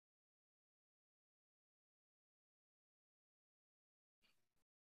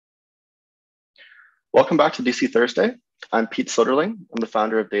Welcome back to DC Thursday. I'm Pete Soderling. I'm the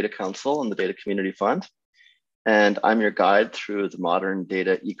founder of Data Council and the Data Community Fund. And I'm your guide through the modern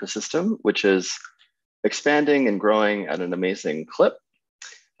data ecosystem, which is expanding and growing at an amazing clip.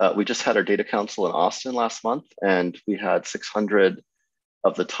 We just had our Data Council in Austin last month, and we had 600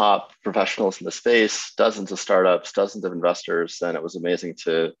 of the top professionals in the space, dozens of startups, dozens of investors, and it was amazing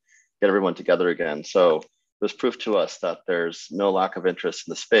to get everyone together again. So it was proof to us that there's no lack of interest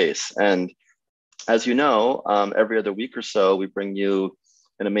in the space. And as you know, every other week or so, we bring you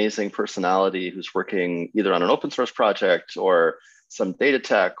an amazing personality who's working either on an open source project or some data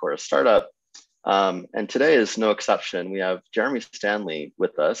tech or a startup. And today is no exception. We have Jeremy Stanley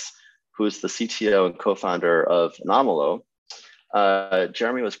with us, who's the CTO and co-founder of Anomalo.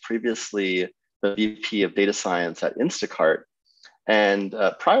 Jeremy was previously the VP of data science at Instacart. And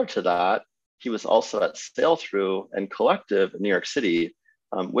prior to that, he was also at Sailthru and Collective in New York City,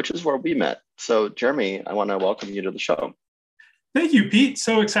 which is where we met. So Jeremy, I want to welcome you to the show. Thank you, Pete.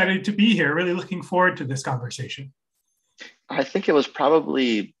 So excited to be here. Really looking forward to this conversation. I think it was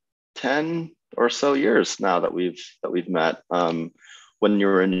probably 10 or so years now that we've met when you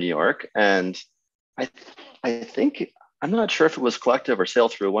were in New York. And I think, I'm not sure if it was Collective or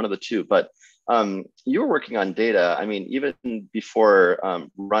Sailthru, one of the two, but you were working on data. I mean, even before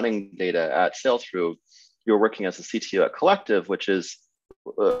running data at Sailthru, you were working as a CTO at Collective, which is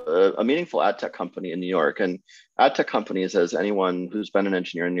a meaningful ad tech company in New York. And ad tech companies, as anyone who's been an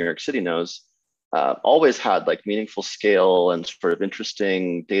engineer in New York City knows, always had like meaningful scale and sort of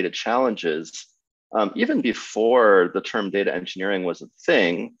interesting data challenges. Even before the term data engineering was a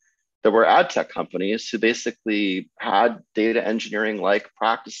thing, there were ad tech companies who basically had data engineering-like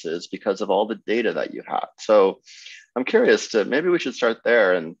practices because of all the data that you had. So I'm curious to, maybe we should start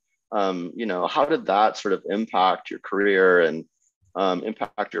there. And how did that sort of impact your career and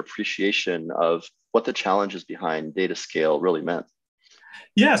impact your appreciation of what the challenges behind data scale really meant?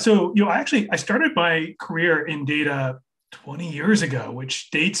 Yeah, so I started my career in data 20 years ago, which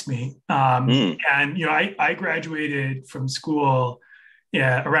dates me. And I graduated from school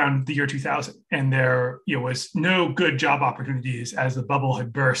around the year 2000, and there was no good job opportunities as the bubble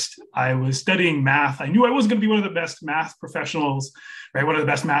had burst. I was studying math. I knew I wasn't going to be one of the best math professionals, right? One of the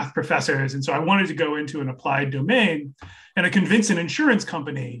best math professors, and so I wanted to go into an applied domain. And I convinced an insurance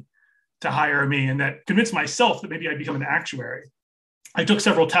company to hire me, and that convinced myself that maybe I'd become an actuary. I took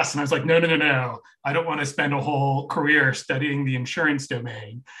several tests and I was like, no. I don't want to spend a whole career studying the insurance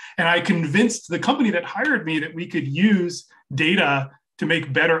domain. And I convinced the company that hired me that we could use data to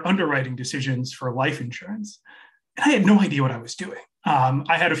make better underwriting decisions for life insurance. And I had no idea what I was doing.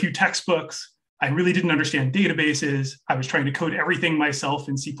 I had a few textbooks. I really didn't understand databases. I was trying to code everything myself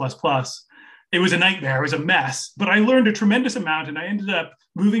in C++. It was a nightmare. It was a mess, but I learned a tremendous amount, and I ended up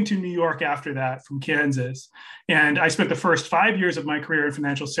moving to New York after that from Kansas. And I spent the first 5 years of my career in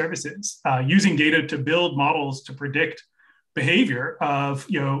financial services using data to build models to predict behavior of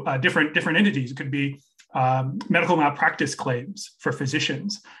different entities. It could be medical malpractice claims for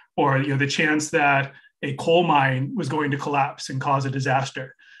physicians, or the chance that a coal mine was going to collapse and cause a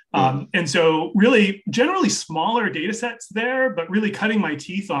disaster. And so really generally smaller data sets there, but really cutting my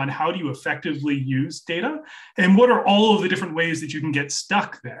teeth on how do you effectively use data and what are all of the different ways that you can get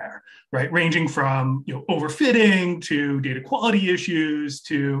stuck there, right? Ranging from overfitting to data quality issues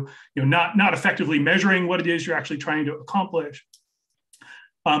to not effectively measuring what it is you're actually trying to accomplish.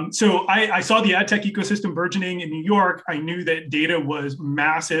 So I saw the ad tech ecosystem burgeoning in New York. I knew that data was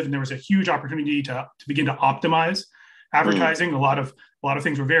massive and there was a huge opportunity to begin to optimize advertising. A lot of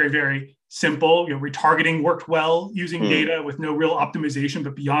things were very, very simple. Retargeting worked well using data with no real optimization,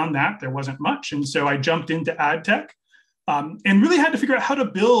 but beyond that, there wasn't much. And so I jumped into ad tech and really had to figure out how to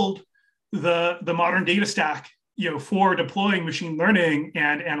build the modern data stack, for deploying machine learning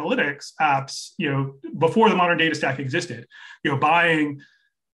and analytics apps, before the modern data stack existed. Buying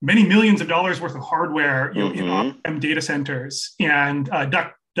many millions of dollars worth of hardware, in on-prem data centers and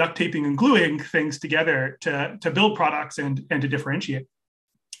duct taping and gluing things together to build products and to differentiate.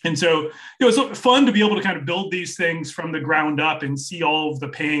 And so it was fun to be able to kind of build these things from the ground up and see all of the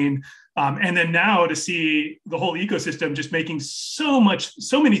pain. And then now to see the whole ecosystem just making so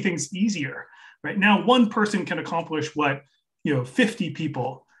many things easier. Right now, one person can accomplish what 50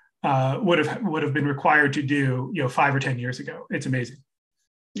 people would have been required to do 5 or 10 years ago. It's amazing.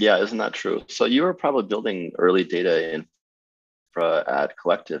 Yeah, isn't that true? So you were probably building early data infra at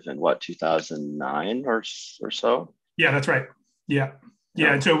Collective in what, 2009 or so? Yeah, that's right. Yeah.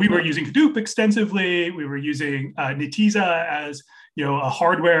 And so we were using Hadoop extensively. We were using Netezza as a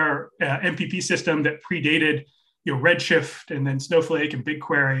hardware MPP system that predated Redshift and then Snowflake and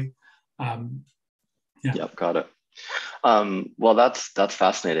BigQuery. Yeah. Yep, got it. Well, that's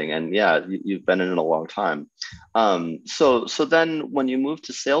fascinating, and yeah, you've been in it a long time. So then, when you moved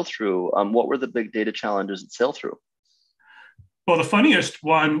to Sailthru, what were the big data challenges at Sailthru? Well, the funniest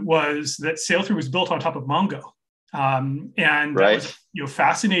one was that Sailthru was built on top of Mongo. And that was Right. a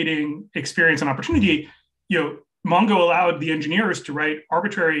fascinating experience and opportunity. Mongo allowed the engineers to write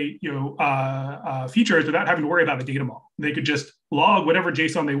arbitrary features without having to worry about the data model. They could just log whatever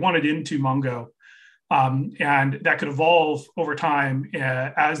JSON they wanted into Mongo, and that could evolve over time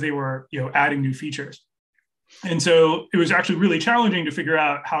as they were adding new features. And so it was actually really challenging to figure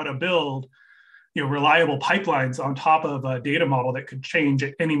out how to build reliable pipelines on top of a data model that could change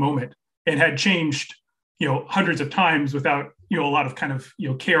at any moment and had changed hundreds of times without a lot of kind of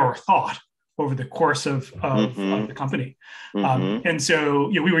care or thought over the course of the company. And so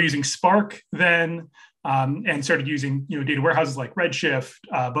we were using Spark then, and started using data warehouses like Redshift,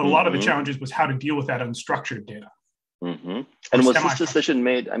 but a lot of the challenges was how to deal with that unstructured data. And was this decision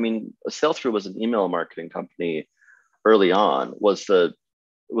made? I mean, Sailthru was an email marketing company early on. Was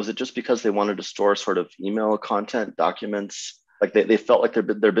it just because they wanted to store sort of email content, documents? Like they felt like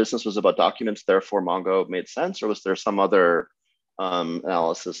their business was about documents, therefore Mongo made sense, or was there some other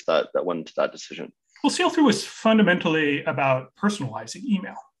analysis that went into that decision? Well, Sailthru was fundamentally about personalizing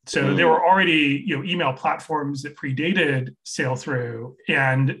email. So there were already email platforms that predated Sailthru,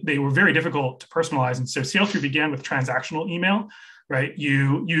 and they were very difficult to personalize. And so Sailthru began with transactional email, right?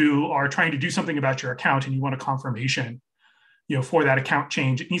 You are trying to do something about your account and you want a confirmation for that account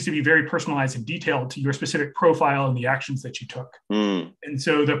change. It needs to be very personalized and detailed to your specific profile and the actions that you took. And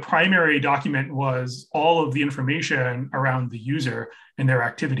so the primary document was all of the information around the user and their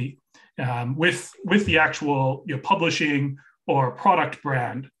activity, with the actual publishing or product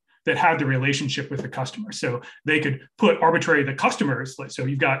brand that had the relationship with the customer. So they could put arbitrary the customers. So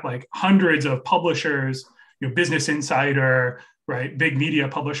you've got like hundreds of publishers, Business Insider, right, big media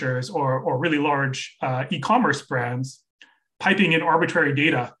publishers, or really large e-commerce brands, piping in arbitrary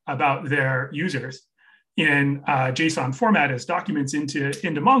data about their users in JSON format as documents into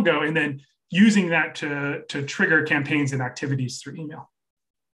Mongo, and then using that to trigger campaigns and activities through email.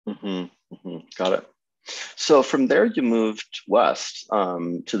 Got it. So from there, you moved west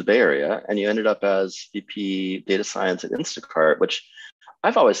to the Bay Area, and you ended up as VP Data Science at Instacart, which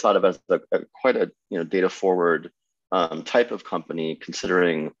I've always thought of as quite a data forward type of company,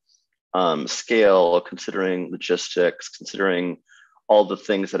 considering scale, considering logistics, considering all the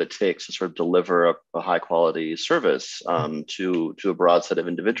things that it takes to sort of deliver a high quality service to a broad set of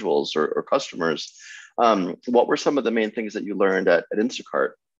individuals or customers. What were some of the main things that you learned at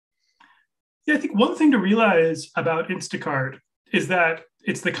Instacart? Yeah, I think one thing to realize about Instacart is that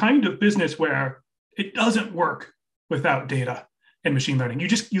it's the kind of business where it doesn't work without data and machine learning.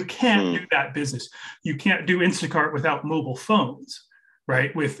 You can't do that business. You can't do Instacart without mobile phones,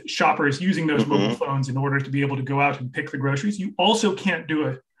 right? With shoppers using those mobile phones in order to be able to go out and pick the groceries. You also can't do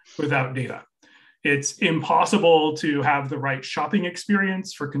it without data. It's impossible to have the right shopping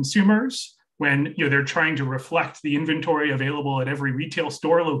experience for consumers when they're trying to reflect the inventory available at every retail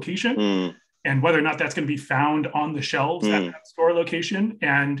store location, and whether or not that's going to be found on the shelves at that store location,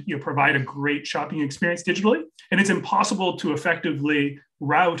 and provide a great shopping experience digitally. And it's impossible to effectively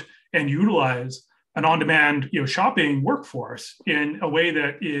route and utilize an on-demand shopping workforce in a way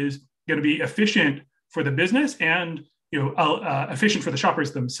that is going to be efficient for the business and efficient for the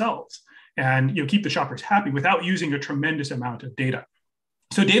shoppers themselves, and keep the shoppers happy without using a tremendous amount of data.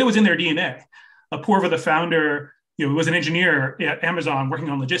 So data was in their DNA. Apoorva, the founder, was an engineer at Amazon working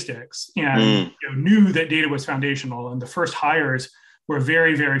on logistics, and knew that data was foundational. And the first hires were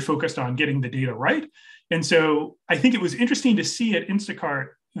very, very focused on getting the data right. And so I think it was interesting to see at Instacart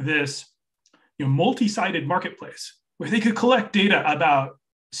this multi-sided marketplace where they could collect data about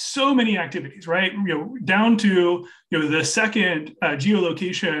so many activities, right? Down to the second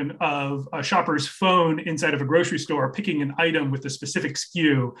geolocation of a shopper's phone inside of a grocery store, picking an item with a specific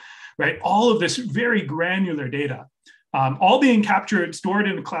SKU, right? All of this very granular data, all being captured, stored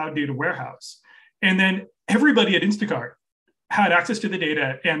in a cloud data warehouse. And then everybody at Instacart had access to the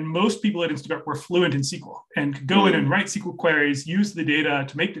data, and most people at Instacart were fluent in SQL and could go in and write SQL queries, use the data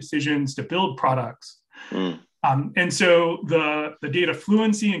to make decisions, to build products. And so the data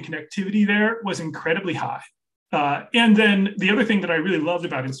fluency and connectivity there was incredibly high. And then the other thing that I really loved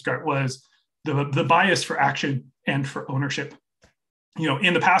about Instacart was the bias for action and for ownership.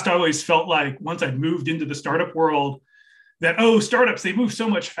 In the past, I always felt like once I'd moved into the startup world that, startups, they move so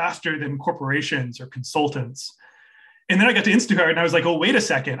much faster than corporations or consultants. And then I got to Instacart and I was like, wait a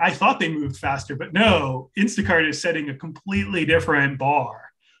second. I thought they moved faster, but no, Instacart is setting a completely different bar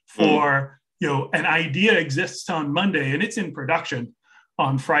for an idea exists on Monday and it's in production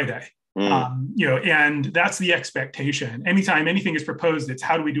on Friday. And that's the expectation. Anytime anything is proposed, it's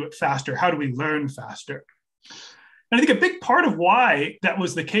how do we do it faster? How do we learn faster? And I think a big part of why that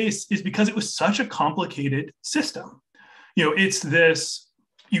was the case is because it was such a complicated system. It's this,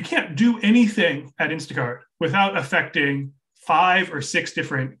 you can't do anything at Instacart without affecting 5 or 6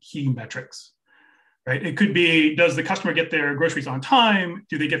 different key metrics, right? It could be, does the customer get their groceries on time?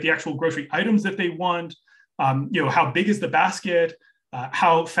 Do they get the actual grocery items that they want? How big is the basket?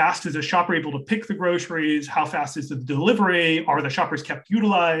 How fast is a shopper able to pick the groceries? How fast is the delivery? Are the shoppers kept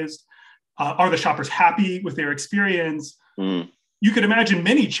utilized? Are the shoppers happy with their experience? You could imagine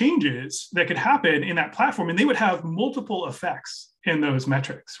many changes that could happen in that platform, and they would have multiple effects in those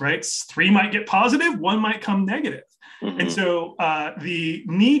metrics, right? 3 might get positive, 1 might come negative. And so the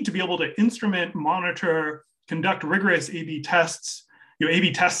need to be able to instrument, monitor, conduct rigorous A/B tests,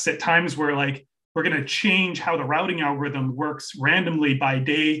 A/B tests at times where like, we're going to change how the routing algorithm works randomly by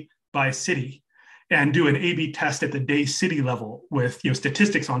day, by city, and do an A/B test at the day city level with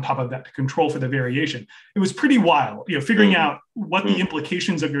statistics on top of that to control for the variation. It was pretty wild. Figuring out what the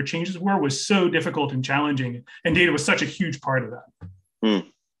implications of your changes were was so difficult and challenging, and data was such a huge part of that.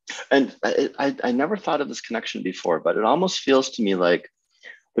 And I never thought of this connection before, but it almost feels to me like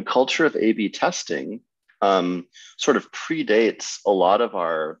the culture of A/B testing sort of predates a lot of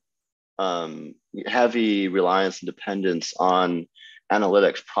our heavy reliance and dependence on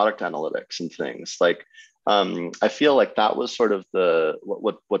analytics, product analytics and things. Like I feel like that was sort of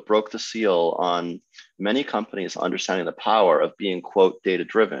what broke the seal on many companies understanding the power of being, quote, data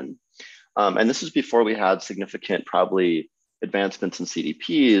driven. And this is before we had significant probably advancements in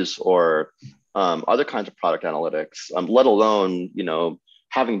CDPs or other kinds of product analytics, let alone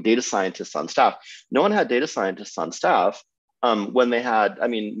having data scientists on staff. No one had data scientists on staff when they had,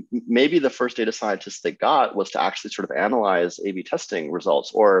 maybe the first data scientist they got was to actually sort of analyze A/B testing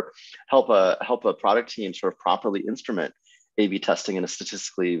results or help a product team sort of properly instrument A/B testing in a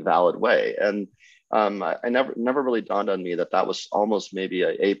statistically valid way. And I never really dawned on me that was almost maybe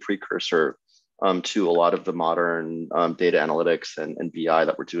a precursor to a lot of the modern data analytics and BI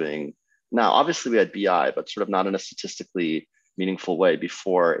that we're doing now. Obviously, we had BI, but sort of not in a statistically meaningful way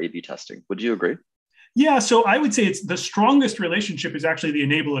before A/B testing. Would you agree? Yeah, so I would say it's the strongest relationship is actually the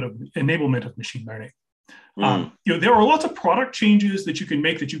enablement of machine learning. There are lots of product changes that you can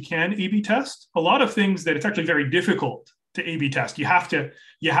make that you can A/B test. A lot of things that it's actually very difficult to A/B test. You have to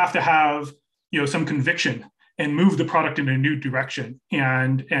have some conviction and move the product in a new direction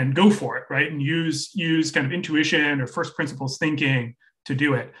and go for it, right? And use kind of intuition or first principles thinking to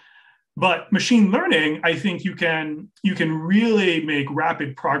do it. But machine learning, I think you can really make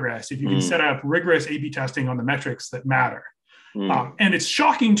rapid progress if you can set up rigorous A/B testing on the metrics that matter. And it's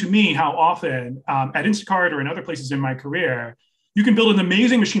shocking to me how often at Instacart or in other places in my career, you can build an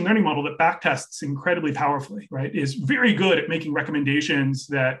amazing machine learning model that backtests incredibly powerfully, right? Is very good at making recommendations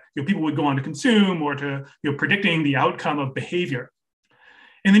that people would go on to consume or to predicting the outcome of behavior.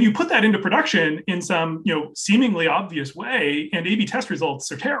 And then you put that into production in some seemingly obvious way, and A/B test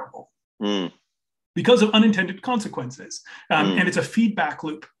results are terrible. Because of unintended consequences. And it's a feedback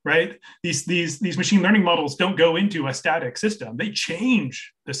loop, right? These machine learning models don't go into a static system. They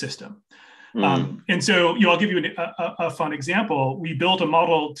change the system. And so I'll give you a fun example. We built a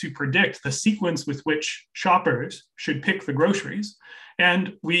model to predict the sequence with which shoppers should pick the groceries.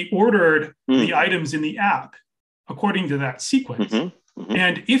 And we ordered the items in the app according to that sequence.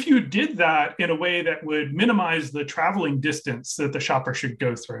 And if you did that in a way that would minimize the traveling distance that the shopper should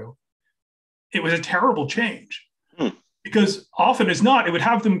go through, it was a terrible change because often as not, it would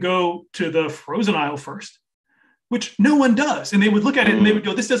have them go to the frozen aisle first, which no one does. And they would look at it and they would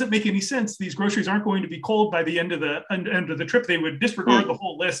go, this doesn't make any sense. These groceries aren't going to be cold by the end of the trip. They would disregard the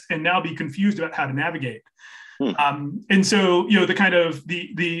whole list and now be confused about how to navigate. And so, the kind of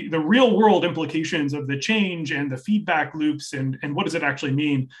the real world implications of the change and the feedback loops and what does it actually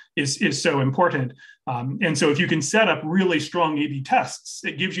mean is so important. And so if you can set up really strong A/B tests,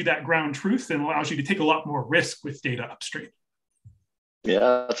 it gives you that ground truth and allows you to take a lot more risk with data upstream.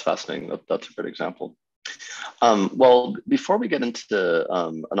 Yeah, that's fascinating. That's a good example. Well, before we get into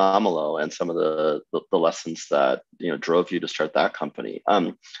Anomalo and some of the lessons that drove you to start that company,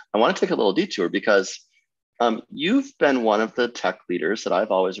 I want to take a little detour because you've been one of the tech leaders that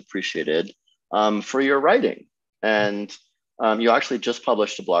I've always appreciated for your writing. And you actually just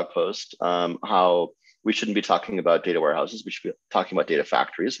published a blog post how we shouldn't be talking about data warehouses. We should be talking about data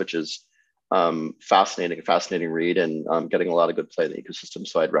factories, which is fascinating read and getting a lot of good play in the ecosystem.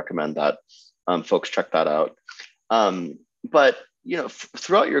 So I'd recommend that folks check that out. But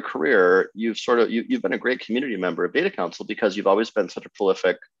throughout your career, you've been a great community member of Data Council because you've always been such a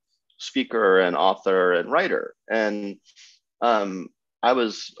prolific speaker and author and writer. And I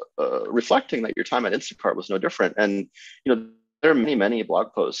was reflecting that your time at Instacart was no different. And there are many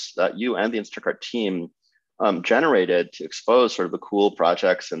blog posts that you and the Instacart team generated to expose sort of the cool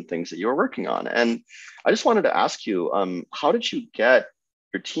projects and things that you were working on. And I just wanted to ask you, how did you get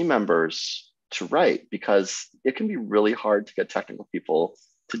your team members to write? Because it can be really hard to get technical people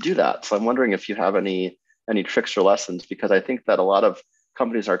to do that. So I'm wondering if you have any tricks or lessons, because I think that a lot of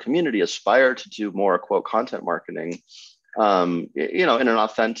companies in our community aspire to do more quote content marketing, in an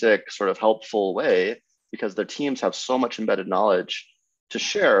authentic, sort of helpful way, because their teams have so much embedded knowledge to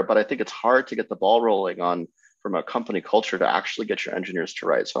share. But I think it's hard to get the ball rolling on from a company culture to actually get your engineers to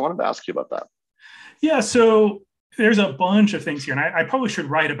write. So I wanted to ask you about that. Yeah, so there's a bunch of things here, and I probably should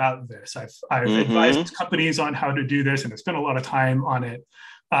write about this. I've advised companies on how to do this, and I spent a lot of time on it.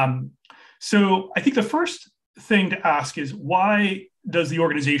 So I think the first thing to ask is, why does the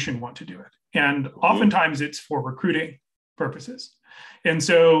organization want to do it? And oftentimes it's for recruiting purposes. And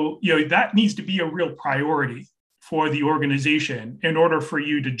so, that needs to be a real priority for the organization in order for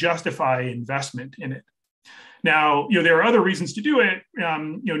you to justify investment in it. Now, there are other reasons to do it.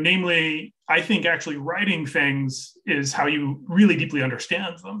 Namely, I think actually writing things is how you really deeply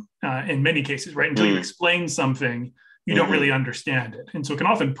understand them in many cases, right? Until you explain something, you don't really understand it. And so it can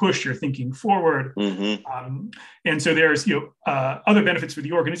often push your thinking forward. And so there's, other benefits for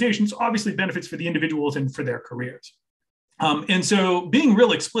the organizations, obviously benefits for the individuals and for their careers. And so being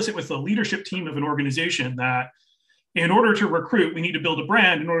real explicit with the leadership team of an organization that in order to recruit, we need to build a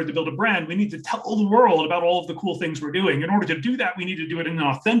brand. In order to build a brand, we need to tell the world about all of the cool things we're doing. In order to do that, we need to do it in an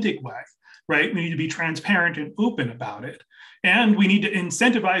authentic way, right? We need to be transparent and open about it. And we need to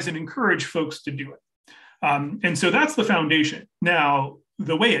incentivize and encourage folks to do it. And so that's the foundation. Now,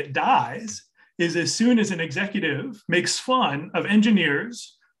 the way it dies is as soon as an executive makes fun of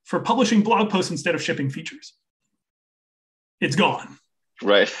engineers for publishing blog posts instead of shipping features. It's gone.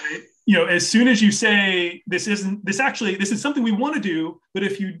 Right. As soon as you say this is something we want to do, but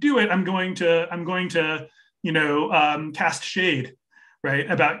if you do it, I'm going to cast shade, right,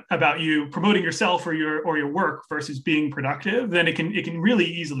 about you promoting yourself or your work versus being productive, then it can really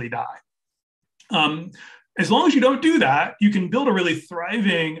easily die. As long as you don't do that, you can build a really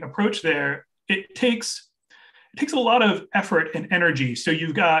thriving approach there. It takes a lot of effort and energy. So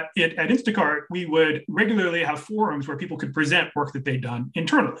you've got it at Instacart, we would regularly have forums where people could present work that they'd done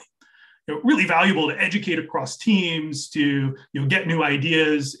internally. Really valuable to educate across teams, to get new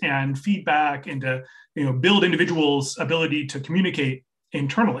ideas and feedback, and to build individuals' ability to communicate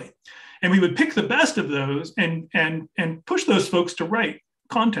internally. And we would pick the best of those and push those folks to write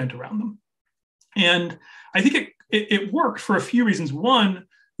content around them. And I think it worked for a few reasons. One,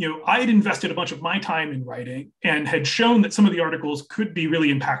 I had invested a bunch of my time in writing and had shown that some of the articles could be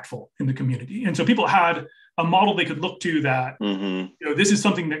really impactful in the community. And so people had a model they could look to that, this is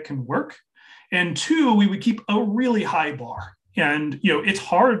something that can work. And two, we would keep a really high bar. And, it's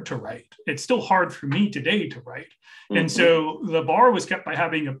hard to write. It's still hard for me today to write. And so the bar was kept by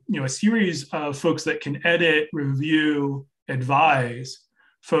having a series of folks that can edit, review, advise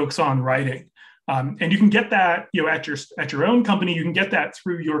folks on writing. And you can get that, at your own company, you can get that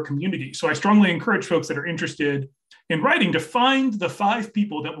through your community. So I strongly encourage folks that are interested in writing to find the 5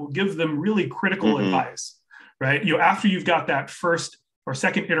 people that will give them really critical advice, right? After you've got that first or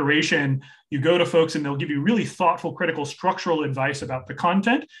second iteration, you go to folks and they'll give you really thoughtful, critical, structural advice about the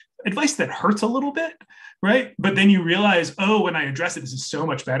content, advice that hurts a little bit, right? But then you realize, when I address it, this is so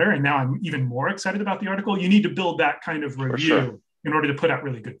much better. And now I'm even more excited about the article. You need to build that kind of review in order to put out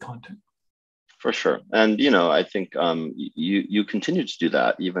really good content. For sure. And, I think you continue to do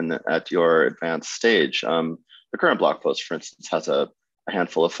that even at your advanced stage. The current blog post, for instance, has a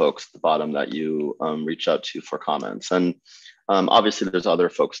handful of folks at the bottom that you reach out to for comments. And obviously, there's other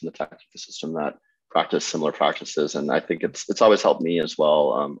folks in the tech ecosystem that practice similar practices. And I think it's always helped me as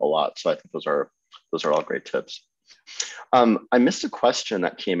well a lot. So I think those are all great tips. I missed a question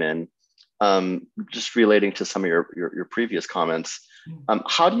that came in just relating to some of your previous comments.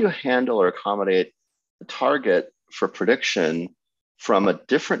 How do you handle or accommodate the target for prediction from a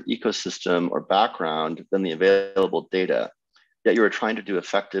different ecosystem or background than the available data, yet you are trying to do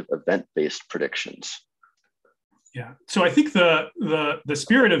effective event-based predictions? Yeah. So I think the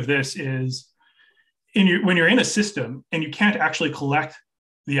spirit of this is when you're in a system and you can't actually collect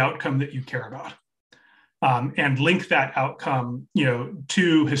the outcome that you care about. And link that outcome,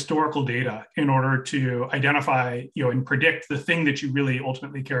 to historical data in order to identify, and predict the thing that you really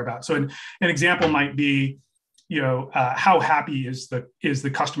ultimately care about. So an example might be, how happy is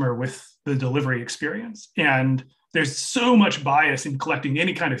the customer with the delivery experience. And there's so much bias in collecting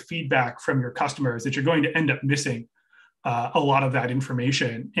any kind of feedback from your customers that you're going to end up missing a lot of that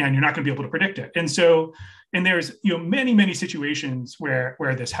information, and you're not going to be able to predict it. And so, and there's many situations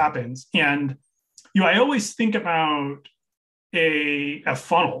where this happens. And I always think about a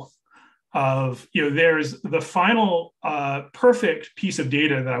funnel of there's the final perfect piece of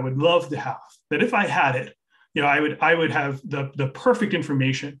data that I would love to have. That if I had it, I would have the perfect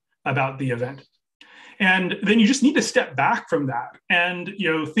information about the event. And then you just need to step back from that and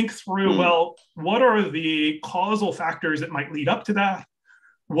think through, well, what are the causal factors that might lead up to that?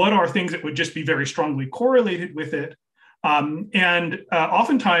 What are things that would just be very strongly correlated with it? And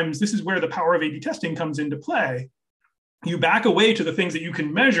oftentimes, this is where the power of A/B testing comes into play. You back away to the things that you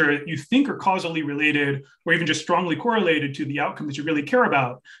can measure that you think are causally related or even just strongly correlated to the outcome that you really care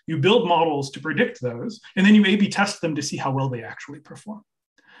about. You build models to predict those, and then you A/B test them to see how well they actually perform.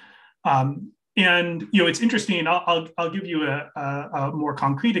 And it's interesting. I'll give you a more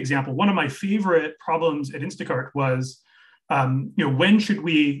concrete example. One of my favorite problems at Instacart was, when should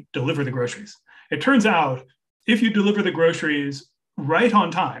we deliver the groceries? It turns out if you deliver the groceries right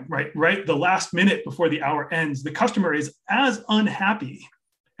on time, right the last minute before the hour ends, the customer is as unhappy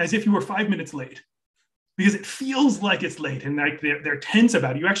as if you were 5 minutes late, because it feels like it's late and like they're tense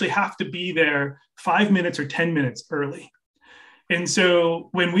about it. You actually have to be there 5 minutes or 10 minutes early. And so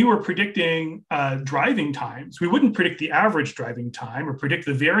when we were predicting driving times, we wouldn't predict the average driving time or predict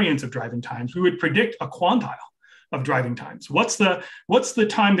the variance of driving times. We would predict a quantile of driving times. What's the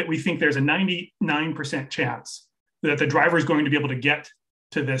time that we think there's a 99% chance that the driver is going to be able to get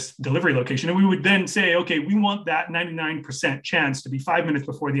to this delivery location? And we would then say, okay, we want that 99% chance to be 5 minutes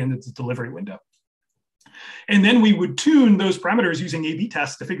before the end of the delivery window. And then we would tune those parameters using A/B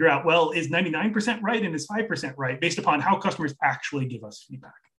tests to figure out, well, is 99% right and is 5% right, based upon how customers actually give us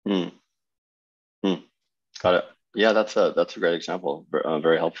feedback. Got it. Yeah, that's a great example.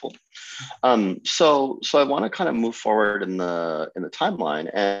 Very helpful. So I want to kind of move forward in the timeline.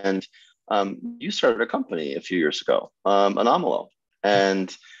 And you started a company a few years ago, Anomalo,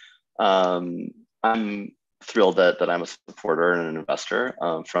 and I'm thrilled that I'm a supporter and an investor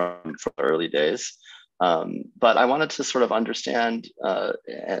from the early days. But I wanted to sort of understand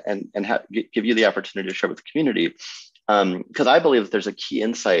and give you the opportunity to share with the community, because I believe that there's a key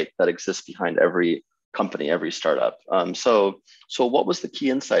insight that exists behind every company, every startup. So what was the key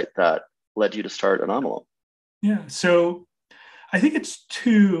insight that led you to start Anomalo? Yeah, so I think it's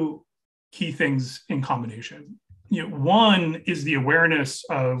two key things in combination. One is the awareness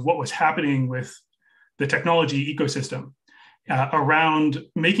of what was happening with the technology ecosystem around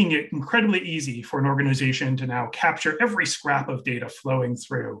making it incredibly easy for an organization to now capture every scrap of data flowing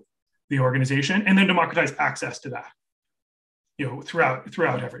through the organization, and then democratize access to that,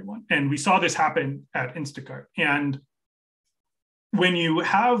 throughout everyone. And we saw this happen at Instacart. And when you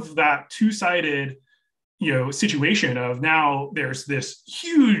have that two-sided situation of now there's this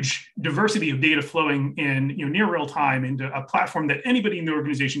huge diversity of data flowing in near real time into a platform that anybody in the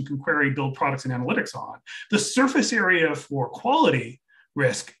organization can query, build products and analytics on, the surface area for quality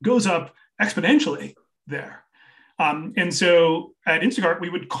risk goes up exponentially there. And so at Instacart, we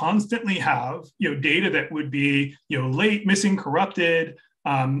would constantly have data that would be late, missing, corrupted,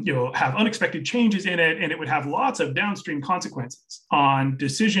 have unexpected changes in it, and it would have lots of downstream consequences on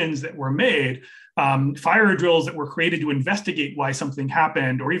decisions that were made. Fire drills that were created to investigate why something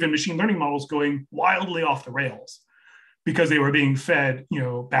happened, or even machine learning models going wildly off the rails because they were being fed,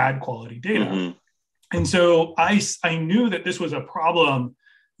 bad quality data. Mm-hmm. And so I knew that this was a problem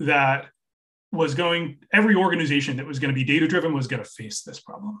that every organization that was going to be data-driven was going to face this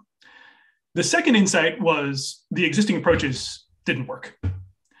problem. The second insight was the existing approaches didn't work.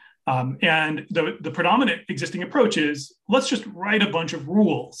 And the predominant existing approach is, let's just write a bunch of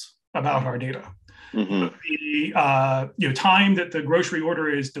rules about our data. Mm-hmm. The time that the grocery order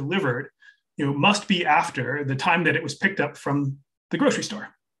is delivered, must be after the time that it was picked up from the grocery store.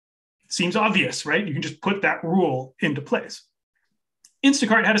 Seems obvious, right? You can just put that rule into place.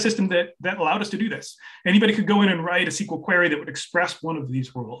 Instacart had a system that allowed us to do this. Anybody could go in and write a SQL query that would express one of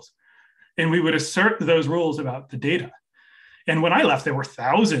these rules, and we would assert those rules about the data. And when I left, there were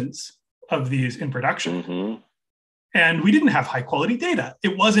thousands of these in production. Mm-hmm. And we didn't have high quality data.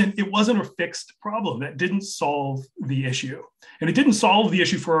 It wasn't a fixed problem. That didn't solve the issue. And it didn't solve the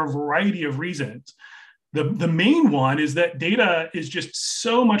issue for a variety of reasons. The main one is that data is just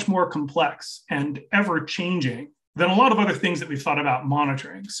so much more complex and ever changing than a lot of other things that we've thought about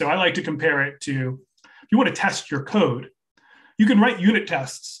monitoring. So I like to compare it to, if you want to test your code, you can write unit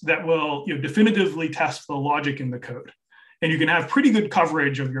tests that will definitively test the logic in the code. And you can have pretty good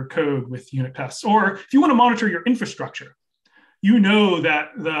coverage of your code with unit tests. Or if you want to monitor your infrastructure, you know that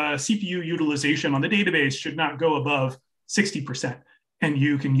the CPU utilization on the database should not go above 60%. And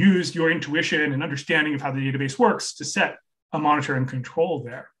you can use your intuition and understanding of how the database works to set a monitor and control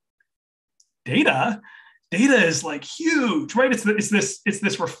there. Data is like huge, right? It's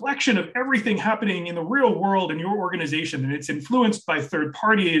this reflection of everything happening in the real world in your organization. And it's influenced by third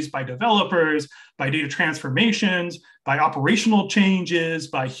parties, by developers, by data transformations, by operational changes,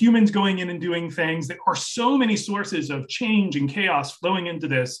 by humans going in and doing things. There are so many sources of change and chaos flowing into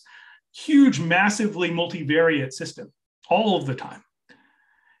this huge, massively multivariate system all of the time.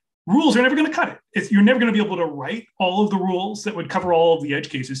 Rules are never going to cut it. You're never going to be able to write all of the rules that would cover all of the edge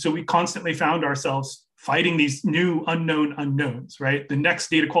cases. So we constantly found ourselves fighting these new unknown unknowns, right? The next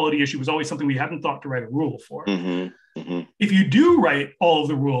data quality issue was always something we hadn't thought to write a rule for. If you do write all of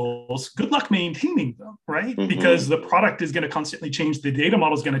the rules, good luck maintaining them, right? Because the product is going to constantly change. The data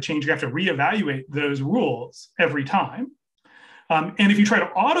model is going to change. You have to reevaluate those rules every time. And if you try to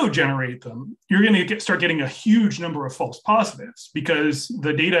auto-generate them, you're going to start getting a huge number of false positives because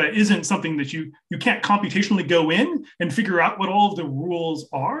the data isn't something that you can't computationally go in and figure out what all of the rules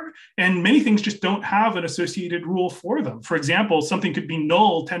are. And many things just don't have an associated rule for them. For example, something could be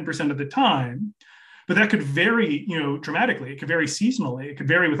null 10% of the time, but that could vary, dramatically. It could vary seasonally. It could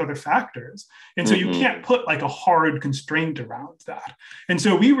vary with other factors. And so you can't put like a hard constraint around that. And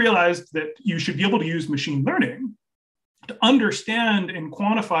so we realized that you should be able to use machine learning to understand and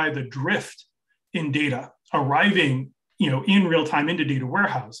quantify the drift in data arriving, in real time into data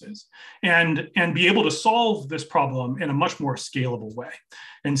warehouses and be able to solve this problem in a much more scalable way.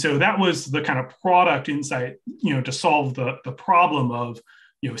 And so that was the kind of product insight, to solve the problem of,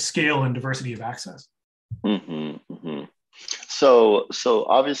 scale and diversity of access. So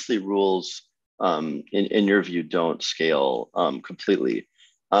obviously rules, in your view, don't scale completely.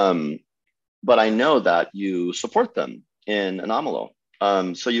 But I know that you support them in Anomalo.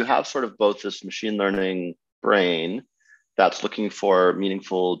 So you have sort of both this machine learning brain that's looking for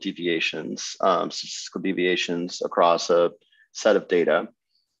meaningful deviations, statistical deviations across a set of data.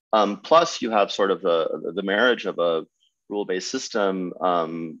 Plus you have sort of the marriage of a rule-based system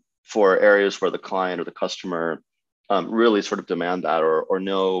for areas where the client or the customer really sort of demand that or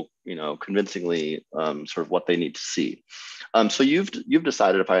know, convincingly sort of what they need to see. So you've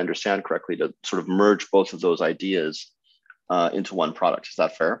decided, if I understand correctly, to sort of merge both of those ideas into one product. Is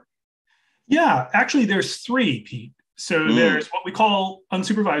that fair? Yeah, actually there's three, Pete. So there's what we call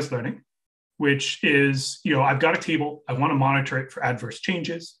unsupervised learning, which is, I've got a table, I want to monitor it for adverse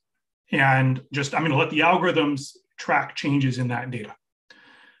changes. And I'm going to let the algorithms track changes in that data.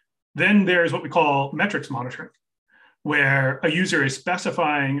 Then there's what we call metrics monitoring, where a user is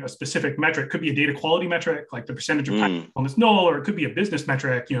specifying a specific metric. It could be a data quality metric, like the percentage of time on this null, or it could be a business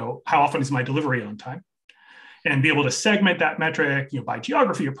metric, how often is my delivery on time? And be able to segment that metric, by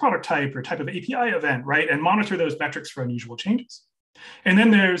geography or product type or type of API event, right? And monitor those metrics for unusual changes. And then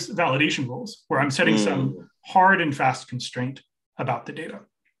there's validation rules, where I'm setting some hard and fast constraint about the data.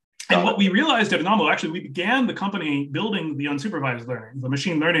 And what we realized at Anomalo, actually, we began the company building the unsupervised learning, the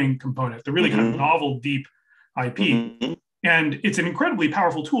machine learning component, the really kind of novel, deep IP. And it's an incredibly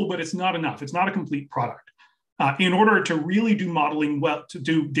powerful tool, but it's not enough. It's not a complete product. In order to really do modeling well, to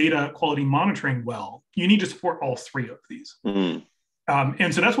do data quality monitoring well, you need to support all three of these.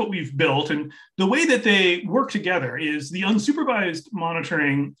 And so that's what we've built. And the way that they work together is the unsupervised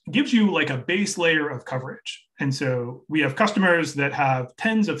monitoring gives you like a base layer of coverage. And so we have customers that have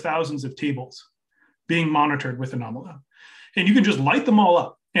tens of thousands of tables being monitored with Anomalo. And you can just light them all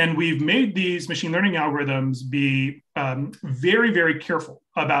up. And we've made these machine learning algorithms be very, very careful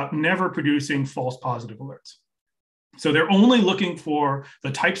about never producing false positive alerts. So they're only looking for the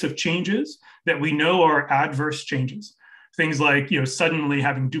types of changes that we know are adverse changes. Things like, suddenly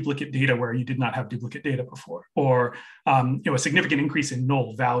having duplicate data where you did not have duplicate data before, or a significant increase in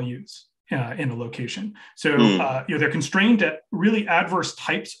null values in a location. So they're constrained at really adverse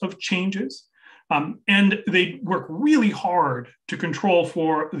types of changes. And they work really hard to control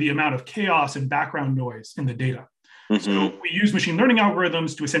for the amount of chaos and background noise in the data. So we use machine learning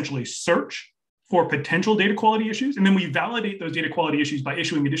algorithms to essentially search for potential data quality issues. And then we validate those data quality issues by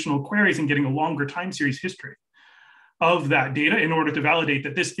issuing additional queries and getting a longer time series history of that data in order to validate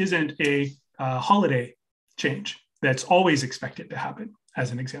that this isn't a holiday change that's always expected to happen,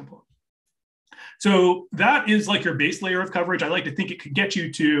 as an example. So that is like your base layer of coverage. I like to think it could get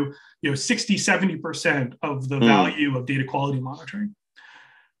you to 60, 70% of the value of data quality monitoring.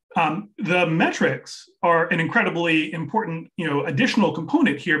 The metrics are an incredibly important, additional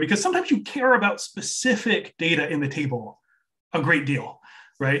component here, because sometimes you care about specific data in the table a great deal,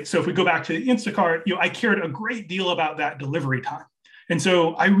 right? So if we go back to Instacart, I cared a great deal about that delivery time. And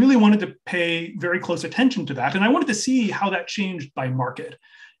so I really wanted to pay very close attention to that. And I wanted to see how that changed by market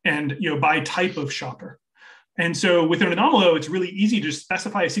and, by type of shopper. And so within Anomalo, it's really easy to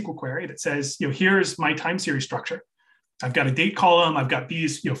specify a SQL query that says, here's my time series structure. I've got a date column. I've got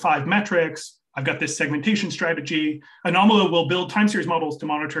these 5 metrics. I've got this segmentation strategy. Anomalo will build time series models to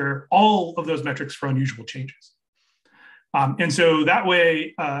monitor all of those metrics for unusual changes. And so that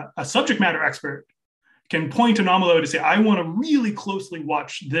way, a subject matter expert can point Anomalo to say, I want to really closely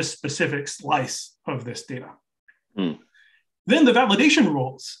watch this specific slice of this data. Then the validation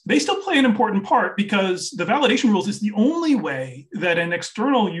rules, they still play an important part, because the validation rules is the only way that an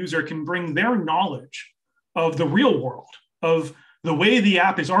external user can bring their knowledge of the real world, of the way the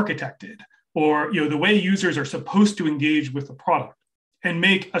app is architected, or the way users are supposed to engage with the product, and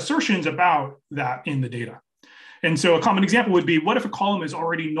make assertions about that in the data. And so a common example would be, what if a column is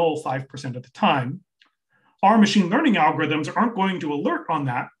already null 5% of the time? Our machine learning algorithms aren't going to alert on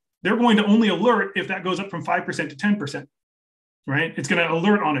that. They're going to only alert if that goes up from 5% to 10%, right? It's going to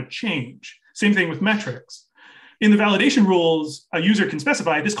alert on a change. Same thing with metrics. In the validation rules, a user can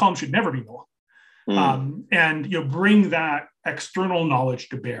specify this column should never be null. And bring that external knowledge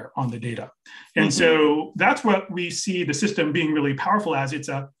to bear on the data. And so that's what we see the system being really powerful as. It's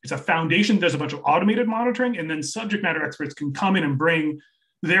a foundation. There's a bunch of automated monitoring, and then subject matter experts can come in and bring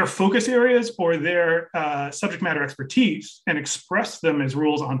their focus areas or their subject matter expertise and express them as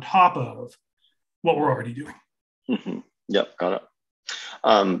rules on top of what we're already doing. Yep, got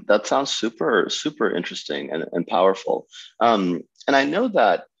it. That sounds super, super interesting and powerful. And I know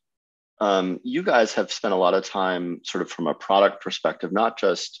that you guys have spent a lot of time sort of from a product perspective, not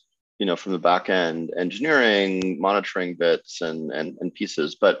just, from the back end engineering, monitoring bits and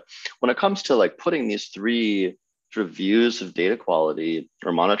pieces, but when it comes to like putting these 3 sort of views of data quality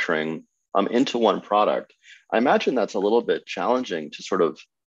or monitoring into one product, I imagine that's a little bit challenging to sort of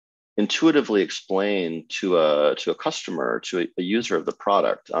intuitively explain to a customer, to a user of the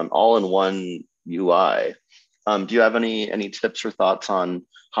product, all in one UI. Do you have any tips or thoughts on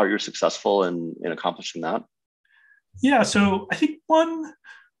how you're successful in accomplishing that? Yeah, so I think one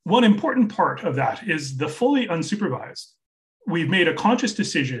important part of that is the fully unsupervised. We've made a conscious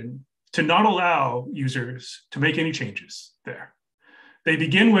decision to not allow users to make any changes there. They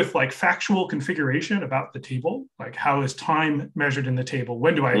begin with like factual configuration about the table, like how is time measured in the table?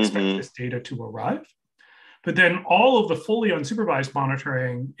 When do I expect this data to arrive? But then all of the fully unsupervised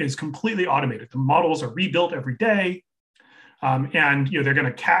monitoring is completely automated. The models are rebuilt every day. And they're going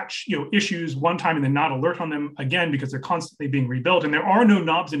to catch issues one time and then not alert on them again, because they're constantly being rebuilt. And there are no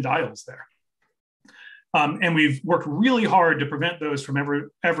knobs and dials there. And we've worked really hard to prevent those from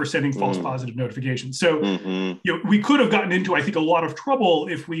ever sending false positive notifications. So we could have gotten into, I think, a lot of trouble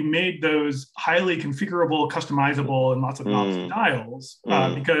if we made those highly configurable, customizable, and lots of knobs and dials,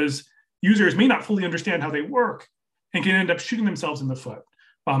 because users may not fully understand how they work and can end up shooting themselves in the foot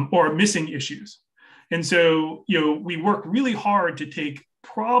or missing issues. And so, we work really hard to take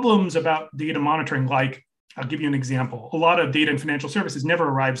problems about data monitoring, like, I'll give you an example. A lot of data in financial services never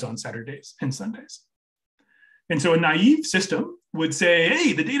arrives on Saturdays and Sundays. And so a naive system would say,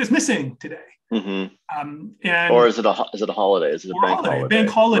 hey, the data's missing today. Or is it a holiday? Is it a bank holiday? Bank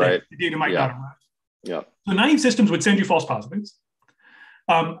holiday, right? the data might not arrive. Yeah. So naive systems would send you false positives.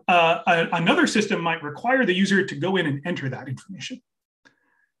 Another system might require the user to go in and enter that information.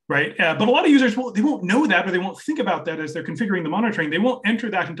 Right. But a lot of users, they won't know that, or they won't think about that as they're configuring the monitoring. They won't enter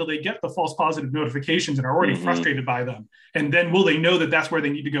that until they get the false positive notifications and are already frustrated by them. And then will they know that that's where they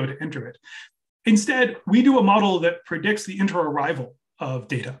need to go to enter it? Instead, we do a model that predicts the inter-arrival of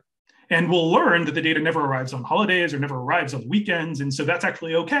data. And we'll learn that the data never arrives on holidays or never arrives on weekends. And so that's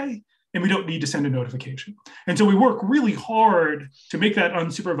actually okay. And we don't need to send a notification. And so we work really hard to make that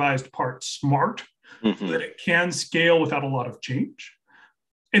unsupervised part smart so that it can scale without a lot of change.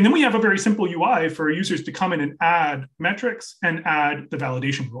 And then we have a very simple UI for users to come in and add metrics and add the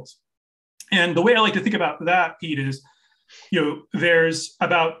validation rules. And the way I like to think about that, Pete, is, there's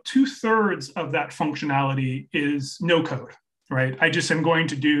about 2/3 of that functionality is no code, right? I just am going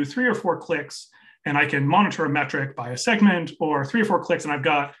to do 3 or 4 clicks and I can monitor a metric by a segment, or 3 or 4 clicks and I've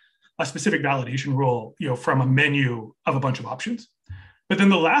got a specific validation rule, from a menu of a bunch of options. But then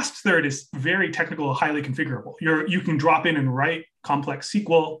the last third is very technical, highly configurable. You can drop in and write complex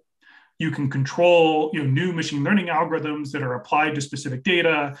SQL. You can control new machine learning algorithms that are applied to specific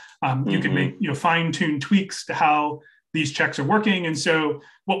data. You can make fine-tuned tweaks to how these checks are working. And so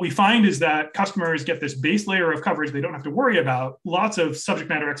what we find is that customers get this base layer of coverage they don't have to worry about. Lots of subject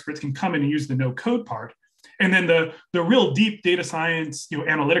matter experts can come in and use the no code part. And then the real deep data science,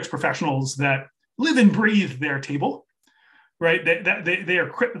 analytics professionals that live and breathe their table, right? They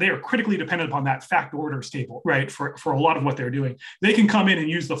are critically dependent upon that fact orders table, right? For a lot of what they're doing. They can come in and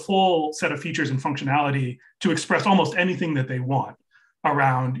use the full set of features and functionality to express almost anything that they want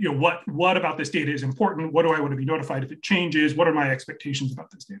around, what about this data is important? What do I want to be notified if it changes? What are my expectations about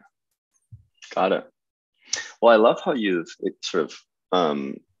this data? Got it. Well, I love how you've sort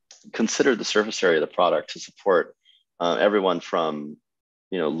of considered the surface area of the product to support everyone from,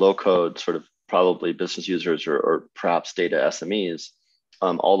 low code sort of probably business users or perhaps data SMEs,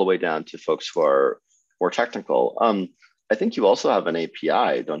 all the way down to folks who are more technical. I think you also have an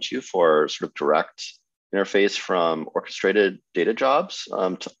API, don't you, for sort of direct interface from orchestrated data jobs.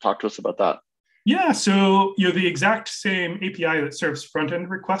 Talk to us about that. Yeah, so the exact same API that serves front-end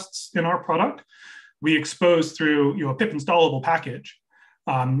requests in our product, we expose through a pip installable package.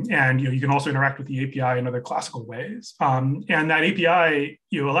 And you can also interact with the API in other classical ways. And that API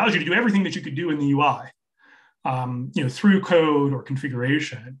allows you to do everything that you could do in the UI, through code or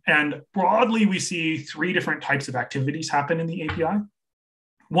configuration. And broadly, we see three different types of activities happen in the API.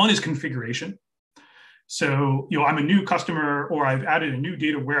 One is configuration. So I'm a new customer, or I've added a new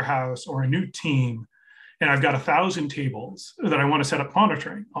data warehouse or a new team, and I've got 1,000 tables that I want to set up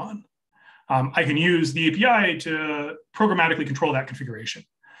monitoring on. I can use the API to programmatically control that configuration.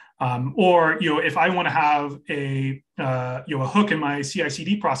 Or if I want to have a hook in my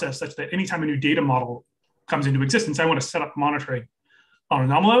CI/CD process such that anytime a new data model comes into existence, I want to set up monitoring on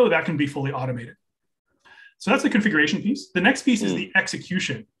Anomalo, that can be fully automated. So that's the configuration piece. The next piece is the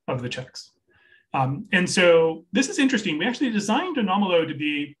execution of the checks. And so this is interesting. We actually designed Anomalo to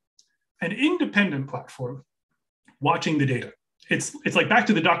be an independent platform watching the data. It's like back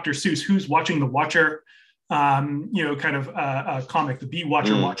to the Dr. Seuss, who's watching the watcher, kind of a comic, the bee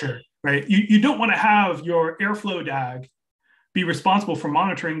watcher, right? You don't want to have your Airflow DAG be responsible for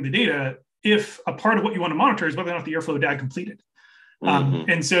monitoring the data if a part of what you want to monitor is whether or not the Airflow DAG completed.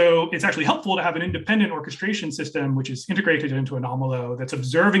 And so it's actually helpful to have an independent orchestration system, which is integrated into Anomalo, that's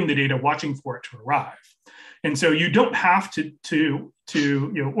observing the data, watching for it to arrive. And so you don't have to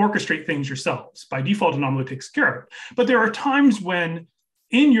orchestrate things yourselves. By default, Anomalo takes care of it. But there are times when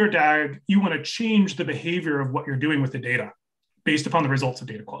in your DAG, you want to change the behavior of what you're doing with the data based upon the results of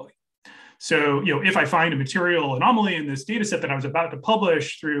data quality. So, if I find a material anomaly in this data set that I was about to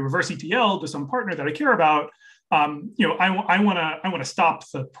publish through reverse ETL to some partner that I care about, I want to stop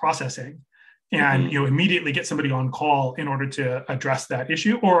the processing and immediately get somebody on call in order to address that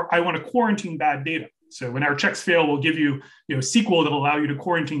issue, or I want to quarantine bad data. So when our checks fail, we'll give you, SQL that'll allow you to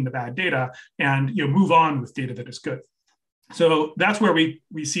quarantine the bad data and move on with data that is good. So that's where we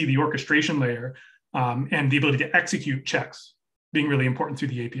see the orchestration layer and the ability to execute checks being really important through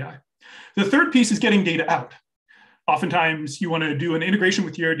the API. The third piece is getting data out. Oftentimes you want to do an integration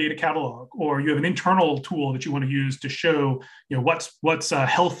with your data catalog, or you have an internal tool that you want to use to show what's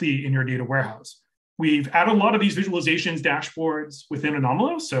healthy in your data warehouse. We've added a lot of these visualizations, dashboards within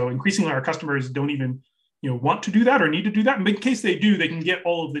Anomalo. So increasingly our customers don't even want to do that or need to do that. And in case they do, they can get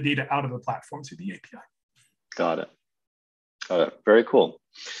all of the data out of the platform through the API. Got it. Very cool.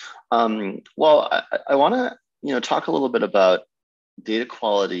 Well, I want to talk a little bit about data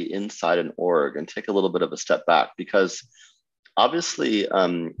quality inside an org and take a little bit of a step back, because obviously,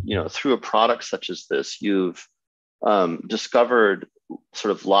 through a product such as this, you've discovered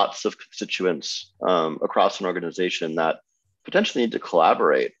sort of lots of constituents across an organization that potentially need to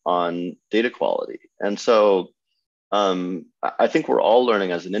collaborate on data quality. And so I think we're all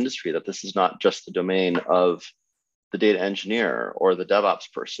learning as an industry that this is not just the domain of the data engineer or the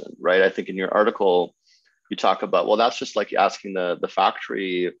DevOps person, right? I think in your article, you talk about, well, that's just like asking the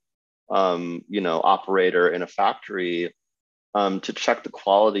factory, operator in a factory to check the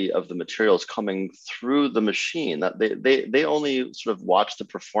quality of the materials coming through the machine. That they only sort of watch the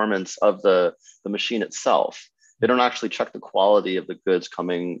performance of the machine itself. They don't actually check the quality of the goods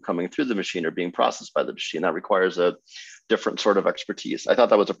coming through the machine or being processed by the machine. That requires a different sort of expertise. I thought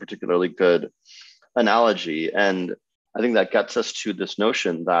that was a particularly good analogy, and I think that gets us to this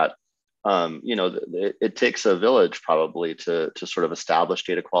notion that it takes a village probably to sort of establish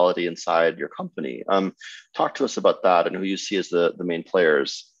data quality inside your company. Talk to us about that and who you see as the main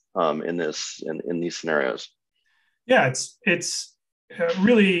players in these scenarios. Yeah, it's a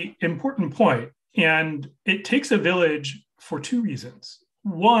really important point. And it takes a village for two reasons.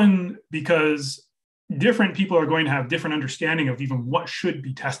 One, because different people are going to have different understanding of even what should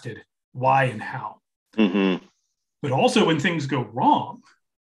be tested, why and how. But also when things go wrong,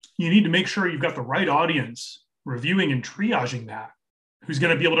 you need to make sure you've got the right audience reviewing and triaging that, who's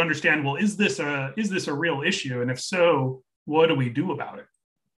going to be able to understand, well, is this a real issue? And if so, what do we do about it?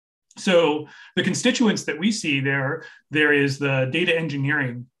 So the constituents that we see there is the data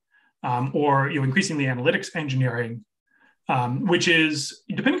engineering, or increasingly analytics engineering, which is,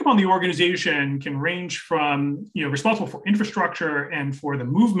 depending upon the organization, can range from responsible for infrastructure and for the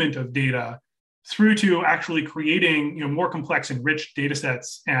movement of data, through to actually creating more complex and rich data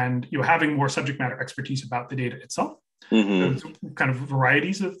sets, and having more subject matter expertise about the data itself. Mm-hmm. So kind of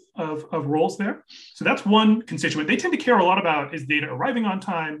varieties of roles there. So that's one constituent. They tend to care a lot about, is data arriving on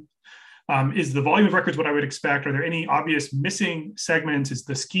time? Is the volume of records what I would expect? Are there any obvious missing segments? Is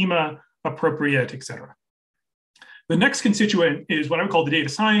the schema appropriate, et cetera? The next constituent is what I would call the data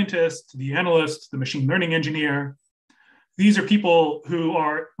scientist, the analyst, the machine learning engineer. These are people who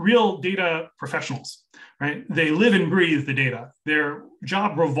are real data professionals, right? They live and breathe the data. Their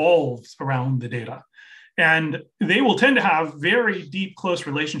job revolves around the data. And they will tend to have very deep, close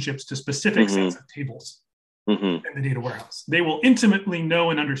relationships to specific sets of tables in the data warehouse. They will intimately know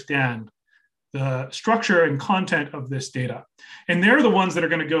and understand the structure and content of this data. And they're the ones that are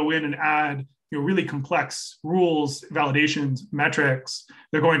going to go in and add really complex rules, validations, metrics.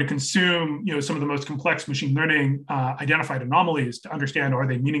 They're going to consume some of the most complex machine learning identified anomalies to understand, are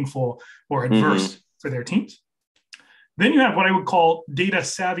they meaningful or adverse for their teams. Then you have what I would call data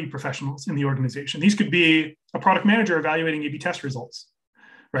savvy professionals in the organization. These could be a product manager evaluating A/B test results,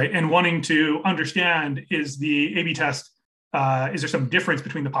 right? And wanting to understand, is the A/B test, is there some difference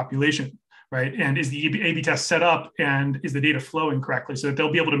between the population, right? And is the A/B test set up, and is the data flowing correctly, so that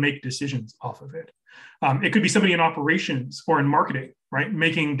they'll be able to make decisions off of it. It could be somebody in operations or in marketing, right?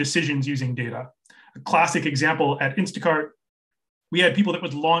 Making decisions using data. A classic example at Instacart, we had people that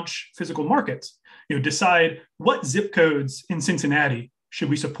would launch physical markets, decide what zip codes in Cincinnati should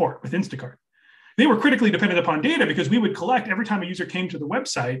we support with Instacart. They were critically dependent upon data, because we would collect every time a user came to the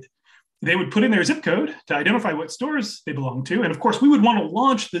website. They would put in their zip code to identify what stores they belong to. And of course, we would want to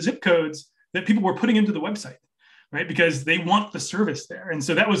launch the zip codes that people were putting into the website, right? Because they want the service there. And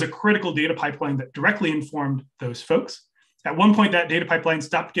so that was a critical data pipeline that directly informed those folks. At one point, that data pipeline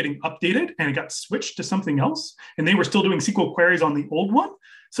stopped getting updated and it got switched to something else. And they were still doing SQL queries on the old one,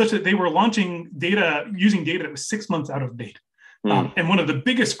 such that they were launching data using data that was 6 months out of date. And one of the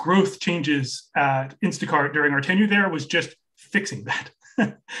biggest growth changes at Instacart during our tenure there was just fixing that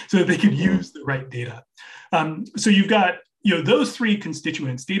so that they could use the right data. So you've got those three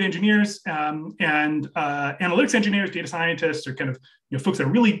constituents: data engineers and analytics engineers, data scientists, are kind of folks that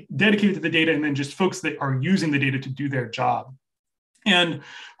are really dedicated to the data, and then just folks that are using the data to do their job. And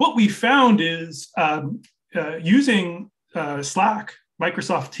what we found is using Slack,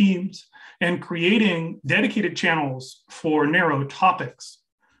 Microsoft Teams, and creating dedicated channels for narrow topics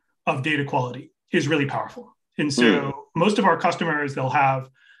of data quality is really powerful. And so most of our customers, they'll have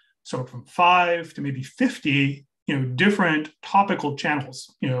sort of from 5 to maybe 50 different topical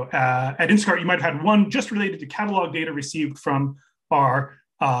channels. At Instacart, you might have had one just related to catalog data received from our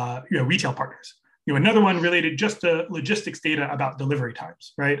retail partners. Another one related just to logistics data about delivery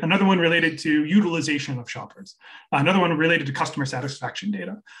times, right? Another one related to utilization of shoppers. Another one related to customer satisfaction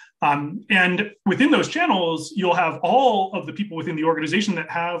data. And within those channels, you'll have all of the people within the organization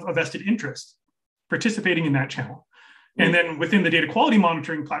that have a vested interest participating in that channel. And then within the data quality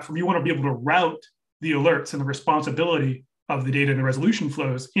monitoring platform, you want to be able to route the alerts and the responsibility of the data and the resolution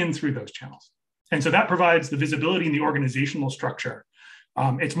flows in through those channels. And so that provides the visibility in the organizational structure.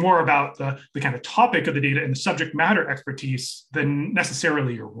 It's more about the kind of topic of the data and the subject matter expertise than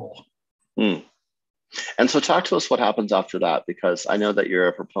necessarily your role. And so talk to us what happens after that, because I know that you're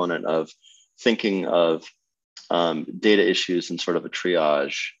a proponent of thinking of data issues in sort of a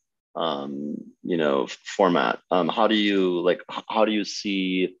triage format. How do you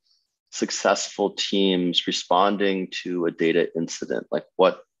see successful teams responding to a data incident? Like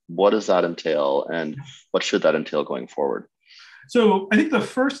what does that entail, and what should that entail going forward? So I think the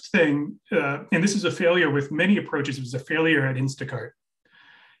first thing, and this is a failure with many approaches, it was a failure at Instacart,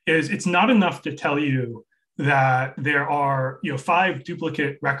 is it's not enough to tell you that there are 5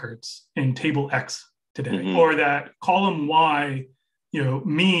 duplicate records in table X today, or that column Y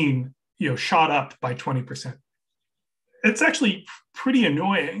mean shot up by 20%. It's actually pretty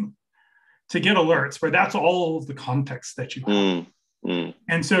annoying to get alerts where that's all of the context that you have.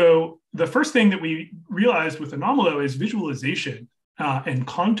 And so the first thing that we realized with Anomalo is visualization and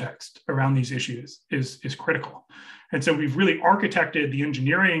context around these issues is critical. And so we've really architected the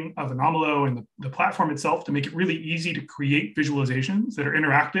engineering of Anomalo and the platform itself to make it really easy to create visualizations that are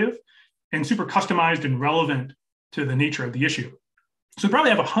interactive and super customized and relevant to the nature of the issue. So we probably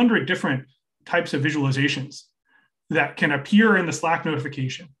have 100 different types of visualizations that can appear in the Slack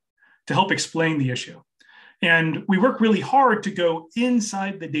notification to help explain the issue. And we work really hard to go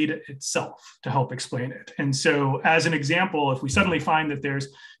inside the data itself to help explain it. And so as an example, if we suddenly find that there's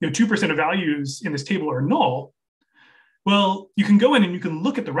 2% of values in this table are null, well, you can go in and you can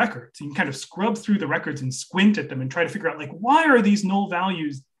look at the records. You can kind of scrub through the records and squint at them and try to figure out, like, why are these null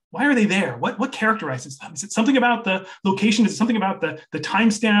values? Why are they there? What characterizes them? Is it something about the location? Is it something about the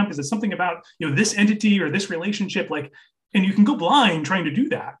timestamp? Is it something about this entity or this relationship? And you can go blind trying to do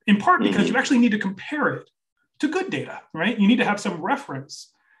that, in part because you actually need to compare it to good data, right? You need to have some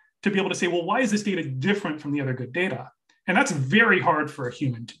reference to be able to say, well, why is this data different from the other good data? And that's very hard for a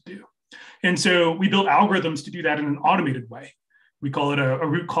human to do. And so we built algorithms to do that in an automated way. We call it a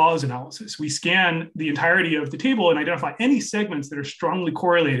root cause analysis. We scan the entirety of the table and identify any segments that are strongly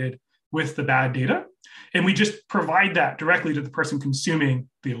correlated with the bad data. And we just provide that directly to the person consuming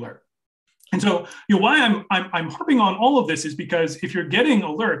the alert. And so why I'm harping on all of this is because if you're getting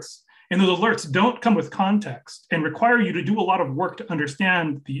alerts and those alerts don't come with context and require you to do a lot of work to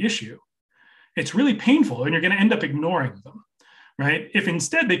understand the issue, it's really painful and you're going to end up ignoring them. Right? If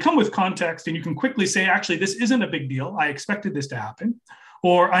instead they come with context and you can quickly say, actually, this isn't a big deal. I expected this to happen,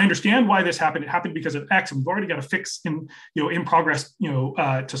 or I understand why this happened. It happened because of X, and we've already got a fix in progress,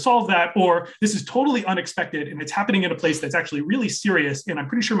 to solve that. Or this is totally unexpected and it's happening in a place that's actually really serious. And I'm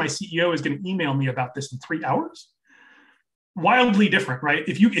pretty sure my CEO is going to email me about this in 3 hours. Wildly different, right?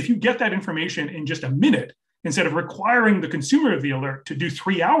 If you get that information in just a minute, instead of requiring the consumer of the alert to do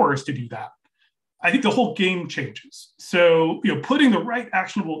 3 hours to do that, I think the whole game changes. So, putting the right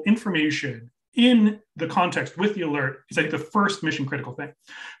actionable information in the context with the alert is, I think, the first mission critical thing.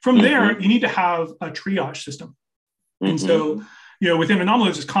 From there, you need to have a triage system. And so, within Anomalo,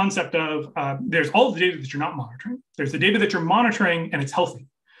 there's this concept of there's all the data that you're not monitoring. There's the data that you're monitoring and it's healthy.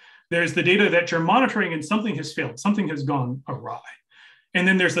 There's the data that you're monitoring and something has failed, something has gone awry. And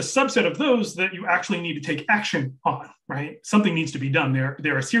then there's a subset of those that you actually need to take action on, right? Something needs to be done.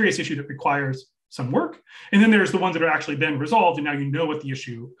 They're a serious issue that requires some work. And then there's the ones that are actually been resolved, and now you know what the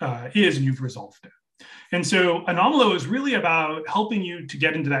issue is and you've resolved it. And so Anomalo is really about helping you to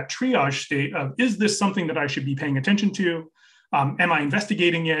get into that triage state of, is this something that I should be paying attention to? Am I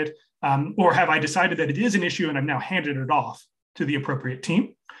investigating it? Or have I decided that it is an issue and I've now handed it off to the appropriate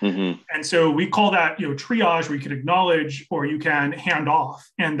team? And so we call that triage, where you can acknowledge or you can hand off.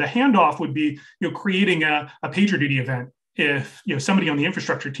 And the handoff would be creating a PagerDuty event if somebody on the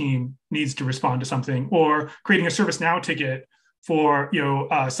infrastructure team needs to respond to something, or creating a ServiceNow ticket for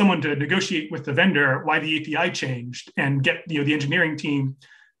someone to negotiate with the vendor why the API changed, and get the engineering team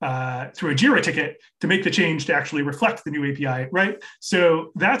through a Jira ticket to make the change to actually reflect the new API, right?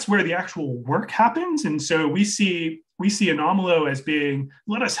 So that's where the actual work happens. And so we see Anomalo as being,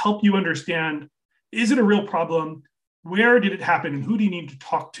 let us help you understand, is it a real problem? Where did it happen and who do you need to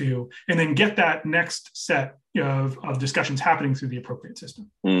talk to? And then get that next set of discussions happening through the appropriate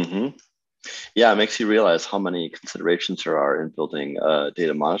system. Yeah, it makes you realize how many considerations there are in building a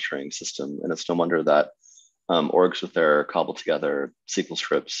data monitoring system. And it's no wonder that orgs with their cobbled together SQL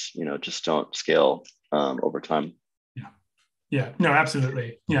scripts, just don't scale over time. Yeah, no,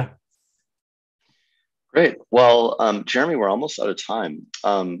 absolutely. Yeah. Great. Well, Jeremy, we're almost out of time,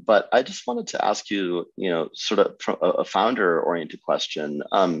 but I just wanted to ask you, sort of from a founder-oriented question,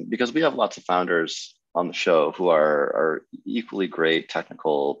 because we have lots of founders on the show who are equally great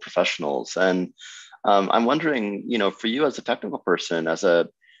technical professionals, and I'm wondering, for you as a technical person, as a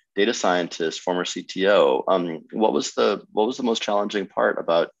data scientist, former CTO, what was the most challenging part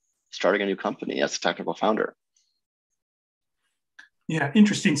about starting a new company as a technical founder? Yeah,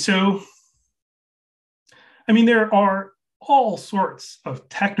 interesting. So, there are all sorts of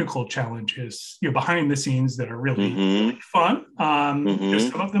technical challenges, behind the scenes that are really fun.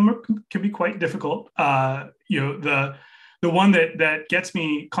 Some of them can be quite difficult. The one that gets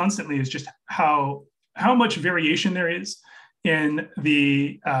me constantly is just how much variation there is in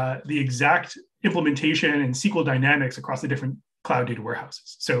the exact implementation and SQL dynamics across the different cloud data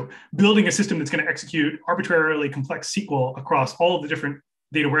warehouses. So building a system that's going to execute arbitrarily complex SQL across all of the different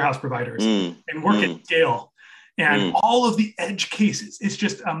data warehouse providers and work at scale. And all of the edge cases, it's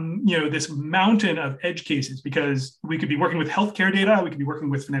just, this mountain of edge cases, because we could be working with healthcare data, we could be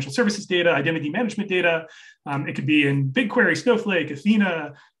working with financial services data, identity management data. It could be in BigQuery, Snowflake,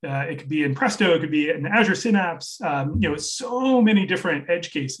 Athena. It could be in Presto. It could be in Azure Synapse. So many different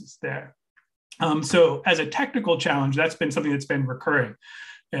edge cases there. So as a technical challenge, that's been something that's been recurring.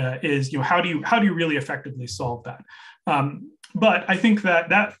 Is how do you really effectively solve that? But I think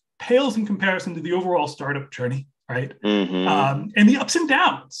that pales in comparison to the overall startup journey, right? Mm-hmm. And the ups and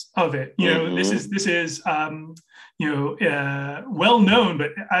downs of it. This Mm-hmm. is well known,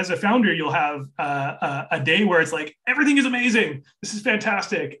 but as a founder, you'll have a day where it's like, everything is amazing. This is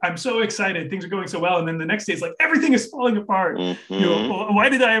fantastic. I'm so excited. Things are going so well. And then the next day is like, everything is falling apart. Mm-hmm. Why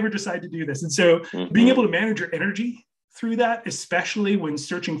did I ever decide to do this? And so being Mm-hmm. able to manage your energy through that, especially when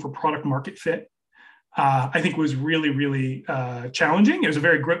searching for product market fit, I think was really, really challenging. It was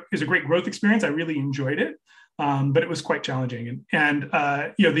a great growth experience. I really enjoyed it. But it was quite challenging. And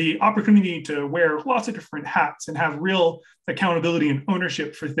the opportunity to wear lots of different hats and have real accountability and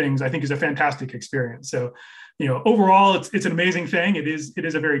ownership for things, I think, is a fantastic experience. So, overall, it's an amazing thing. It is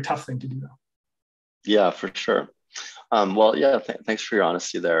a very tough thing to do, though. Yeah, for sure. Well, yeah, thanks for your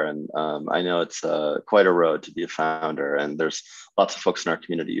honesty there. And I know it's quite a road to be a founder, and there's lots of folks in our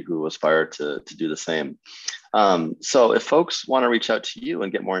community who aspire to do the same. So if folks want to reach out to you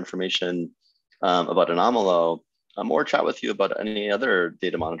and get more information about Anomalo, or chat with you about any other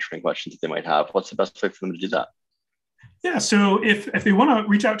data monitoring questions that they might have, what's the best way for them to do that? Yeah, so if they want to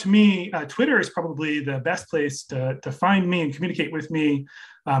reach out to me, Twitter is probably the best place to find me and communicate with me.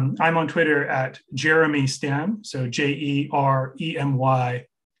 I'm on Twitter at Jeremy Stan, so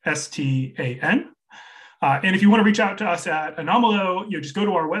JeremyStan. And if you want to reach out to us at Anomalo, just go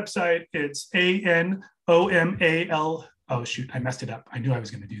to our website. It's ANOMAL. Oh, shoot, I messed it up. I knew I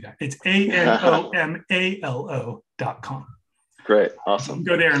was going to do that. It's ANOMALO.com. Great, awesome. You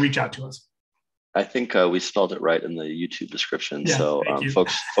can go there and reach out to us. I think we spelled it right in the YouTube description, yeah, so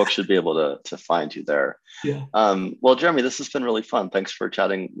folks should be able to find you there. Yeah. Well, Jeremy, this has been really fun. Thanks for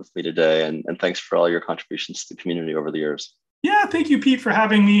chatting with me today, and thanks for all your contributions to the community over the years. Yeah, thank you, Pete, for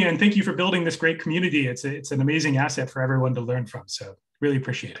having me, and thank you for building this great community. It's an amazing asset for everyone to learn from. So really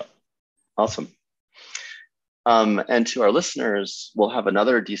appreciate it. Awesome. And to our listeners, we'll have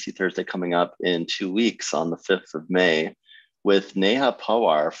another DC Thursday coming up in 2 weeks on the 5th of May with Neha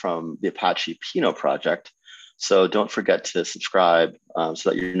Pawar from the Apache Pinot project. So don't forget to subscribe so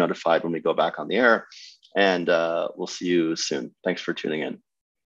that you're notified when we go back on the air. And we'll see you soon. Thanks for tuning in.